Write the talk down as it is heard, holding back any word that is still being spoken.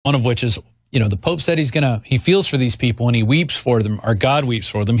One of which is, the Pope said he feels for these people and he weeps for them, or God weeps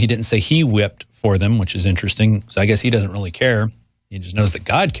for them. He didn't say he wept for them, which is interesting. So I guess he doesn't really care. He just knows that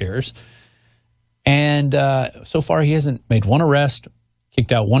God cares. And so far he hasn't made one arrest,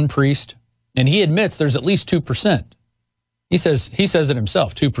 kicked out one priest, and he admits there's at least 2%. He says it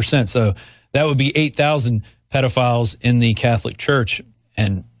himself, 2%. So that would be 8,000 pedophiles in the Catholic Church.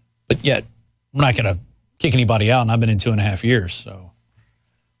 But yet, I'm not going to kick anybody out, and I've been in 2.5 years. So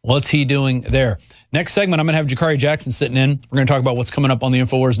what's he doing there? Next segment, I'm going to have Jakari Jackson sitting in. We're going to talk about what's coming up on the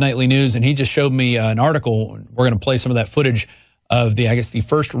InfoWars Nightly News, and he just showed me an article. We're going to play some of that footage of the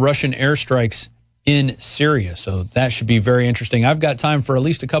first Russian airstrikes in Syria. So that should be very interesting. I've got time for at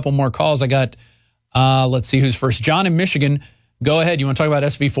least a couple more calls. I got, let's see who's first. John in Michigan. Go ahead. You want to talk about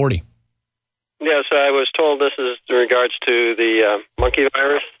SV40? Yes, I was told this is in regards to the monkey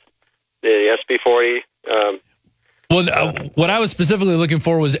virus, the SV40. What I was specifically looking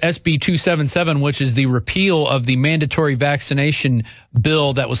for was SB 277, which is the repeal of the mandatory vaccination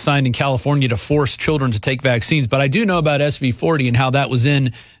bill that was signed in California to force children to take vaccines. But I do know about SV40 and how that was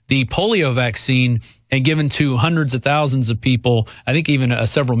in the polio vaccine and given to hundreds of thousands of people, I think even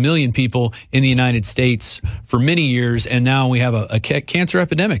several million people in the United States for many years. And now we have a cancer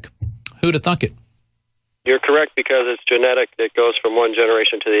epidemic. Who'd have thunk it? You're correct, because it's genetic. It goes from one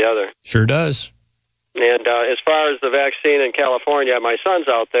generation to the other. Sure does. And as far as the vaccine in California, my son's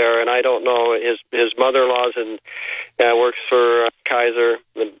out there, and I don't know, his mother-in-law's and works for Kaiser,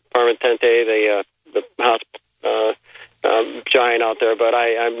 the Permanente, the hospital giant out there, but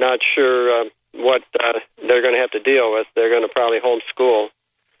I'm not sure what they're going to have to deal with. They're going to probably homeschool.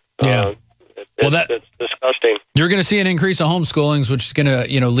 Yeah. It's disgusting. You're going to see an increase of homeschoolings, which is going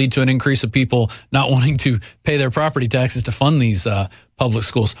to, lead to an increase of people not wanting to pay their property taxes to fund these public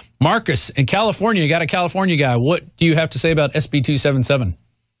schools. Marcus, in California, you got a California guy. What do you have to say about SB 277?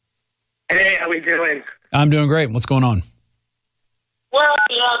 Hey, how we doing? I'm doing great. What's going on? Well,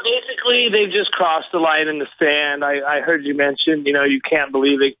 basically, they've just crossed the line in the sand. I heard you mention, you can't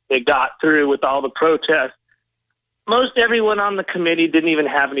believe they got through with all the protests. Most everyone on the committee didn't even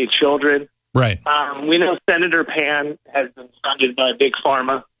have any children. Right. We know Senator Pan has been funded by Big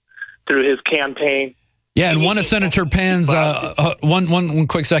Pharma through his campaign. Yeah, and one of Senator Pan's, one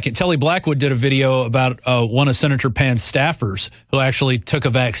quick second, Telly Blackwood did a video about one of Senator Pan's staffers who actually took a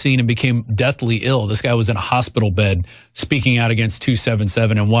vaccine and became deathly ill. This guy was in a hospital bed speaking out against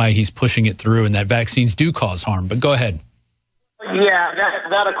 277 and why he's pushing it through, and that vaccines do cause harm. But go ahead. Yeah,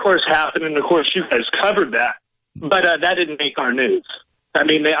 that of course happened, and of course you guys covered that. But that didn't make our news. I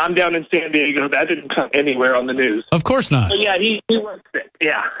mean, I'm down in San Diego. That didn't come anywhere on the news. Of course not. But yeah, he was sick.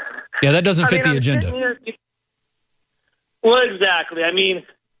 Yeah. Yeah, that doesn't fit the agenda. Well, exactly. I mean,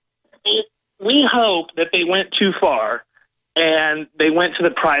 we hope that they went too far and they went to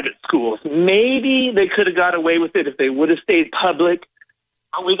the private schools. Maybe they could have got away with it if they would have stayed public.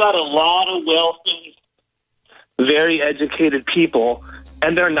 We got a lot of wealthy, very educated people,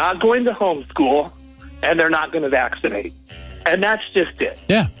 and they're not going to homeschool, and they're not going to vaccinate. And that's just it.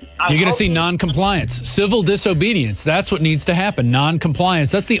 Yeah. You're going to see non-compliance, civil disobedience. That's what needs to happen,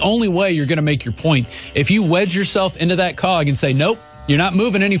 non-compliance. That's the only way you're going to make your point. If you wedge yourself into that cog and say, nope, you're not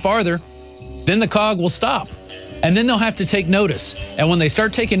moving any farther, then the cog will stop. And then they'll have to take notice. And when they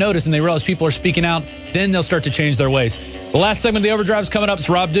start taking notice and they realize people are speaking out, then they'll start to change their ways. The last segment of the Overdrive is coming up. It's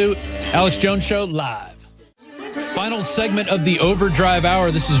Rob Dew, Alex Jones Show, live. Final segment of the Overdrive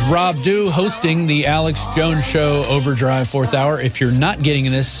Hour. This is Rob Dew hosting the Alex Jones Show Overdrive 4th Hour. If you're not getting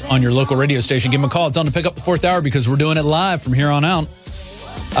this on your local radio station, give them a call. Tell them to pick up the 4th Hour because we're doing it live from here on out.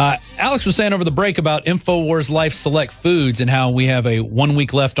 Alex was saying over the break about InfoWars Life Select Foods and how we have a 1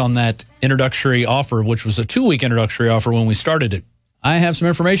 week left on that introductory offer, which was a 2-week introductory offer when we started it. I have some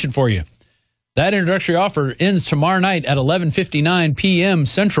information for you. That introductory offer ends tomorrow night at 11:59 p.m.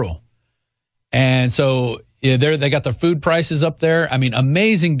 Central. And so yeah, they got the food prices up there. I mean,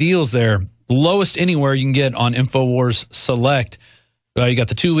 amazing deals there. Lowest anywhere you can get on InfoWars Select. You got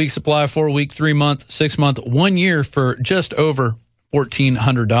the 2-week supply, 4-week, 3-month, 6-month, 1 year for just over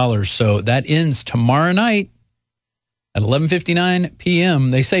 $1,400. So that ends tomorrow night at 11:59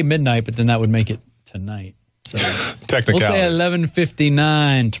 p.m. They say midnight, but then that would make it tonight. So technically, we'll say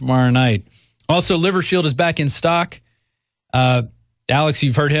 11:59 tomorrow night. Also, Liver Shield is back in stock. Alex,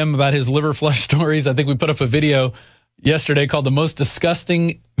 you've heard him about his liver flush stories. I think we put up a video yesterday called The Most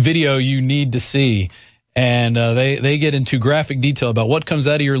Disgusting Video You Need to See. And they get into graphic detail about what comes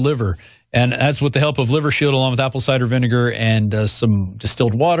out of your liver. And that's with the help of Liver Shield along with apple cider vinegar and some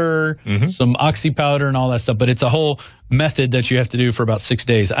distilled water, some oxy powder and all that stuff. But it's a whole method that you have to do for about 6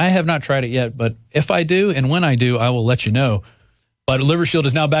 days. I have not tried it yet, but if I do and when I do, I will let you know. But LiverShield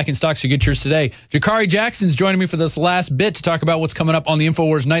is now back in stock, so get yours today. Jakari Jackson's joining me for this last bit to talk about what's coming up on the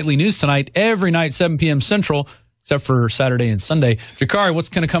InfoWars Nightly News tonight, every night, 7 p.m. Central, except for Saturday and Sunday. Jakari, what's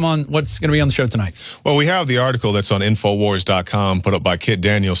going to be on the show tonight? Well, we have the article that's on Infowars.com put up by Kit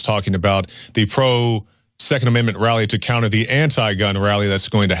Daniels talking about the pro-Second Amendment rally to counter the anti-gun rally that's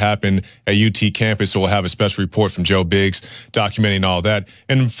going to happen at UT campus. So we'll have a special report from Joe Biggs documenting all that.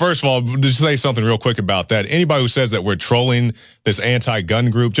 And first of all, just say something real quick about that. Anybody who says that we're trolling this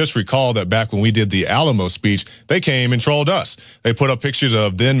anti-gun group, just recall that back when we did the Alamo speech, they came and trolled us. They put up pictures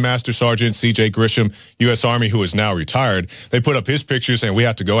of then Master Sergeant C.J. Grisham, U.S. Army, who is now retired. They put up his pictures saying we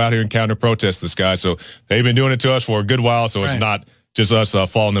have to go out here and counter protest this guy. So they've been doing it to us for a good while. So it's not just us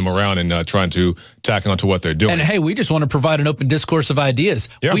following them around and trying to tack on to what they're doing. And hey, we just want to provide an open discourse of ideas.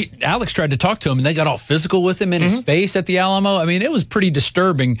 Yeah. Alex tried to talk to him, and they got all physical with him in his face at the Alamo. I mean, it was pretty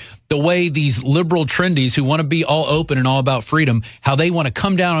disturbing the way these liberal trendies who want to be all open and all about freedom, how they want to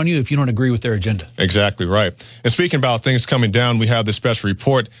come down on you if you don't agree with their agenda. Exactly right. And speaking about things coming down, we have this special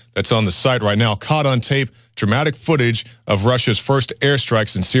report that's on the site right now, caught on tape. Dramatic footage of Russia's first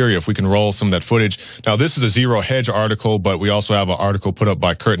airstrikes in Syria. If we can roll some of that footage. Now, this is a Zero Hedge article, but we also have an article put up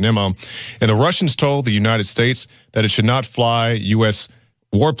by Kurt Nimmo. And the Russians told the United States that it should not fly U.S.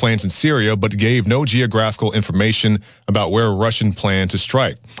 warplanes in Syria, but gave no geographical information about where Russia planned to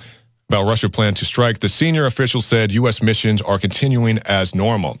strike. The senior official said U.S. missions are continuing as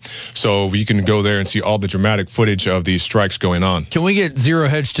normal. So you can go there and see all the dramatic footage of these strikes going on. Can we get Zero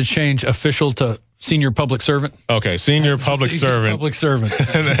Hedge to change official to senior public servant? Okay, senior public servant. Public servant.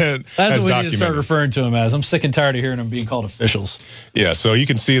 That's what we need to start referring to him as. I'm sick and tired of hearing him being called officials. Yeah, so you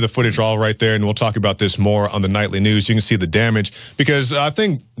can see the footage all right there, and we'll talk about this more on the Nightly News. You can see the damage, because I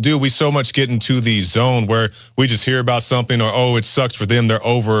think, dude, we so much get into the zone where we just hear about something or, oh, it sucks for them, they're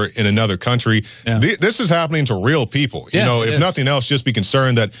over in another country. Yeah. This is happening to real people. You know, if nothing else, just be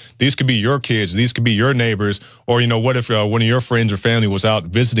concerned that these could be your kids, these could be your neighbors, or, you know, what if one of your friends or family was out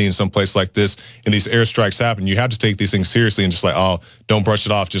visiting someplace like this and these airstrikes happen? You have to take these things seriously and just like, oh, don't brush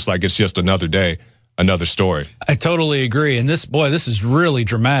it off just like it's just another day, another story. I totally agree. And this is really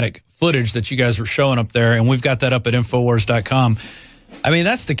dramatic footage that you guys were showing up there, and we've got that up at Infowars.com. I mean,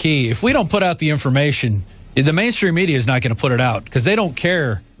 that's the key. If we don't put out the information, the mainstream media is not going to put it out because they don't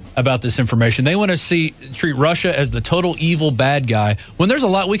care about this information. They want to treat Russia as the total evil bad guy when there's a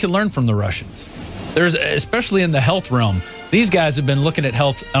lot we can learn from the Russians. There's, especially in the health realm, these guys have been looking at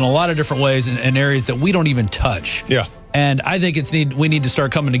health in a lot of different ways in areas that we don't even touch. Yeah. And I think we need to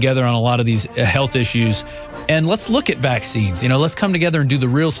start coming together on a lot of these health issues. And let's look at vaccines. You know, let's come together and do the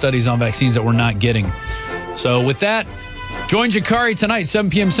real studies on vaccines that we're not getting. So with that, join Jakari tonight, 7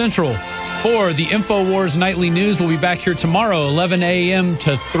 p.m. Central, for the InfoWars Nightly News. We'll be back here tomorrow, 11 a.m.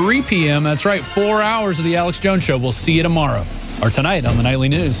 to 3 p.m. That's right, 4 hours of the Alex Jones Show. We'll see you tomorrow, or tonight on the Nightly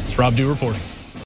News. It's Rob Dew reporting.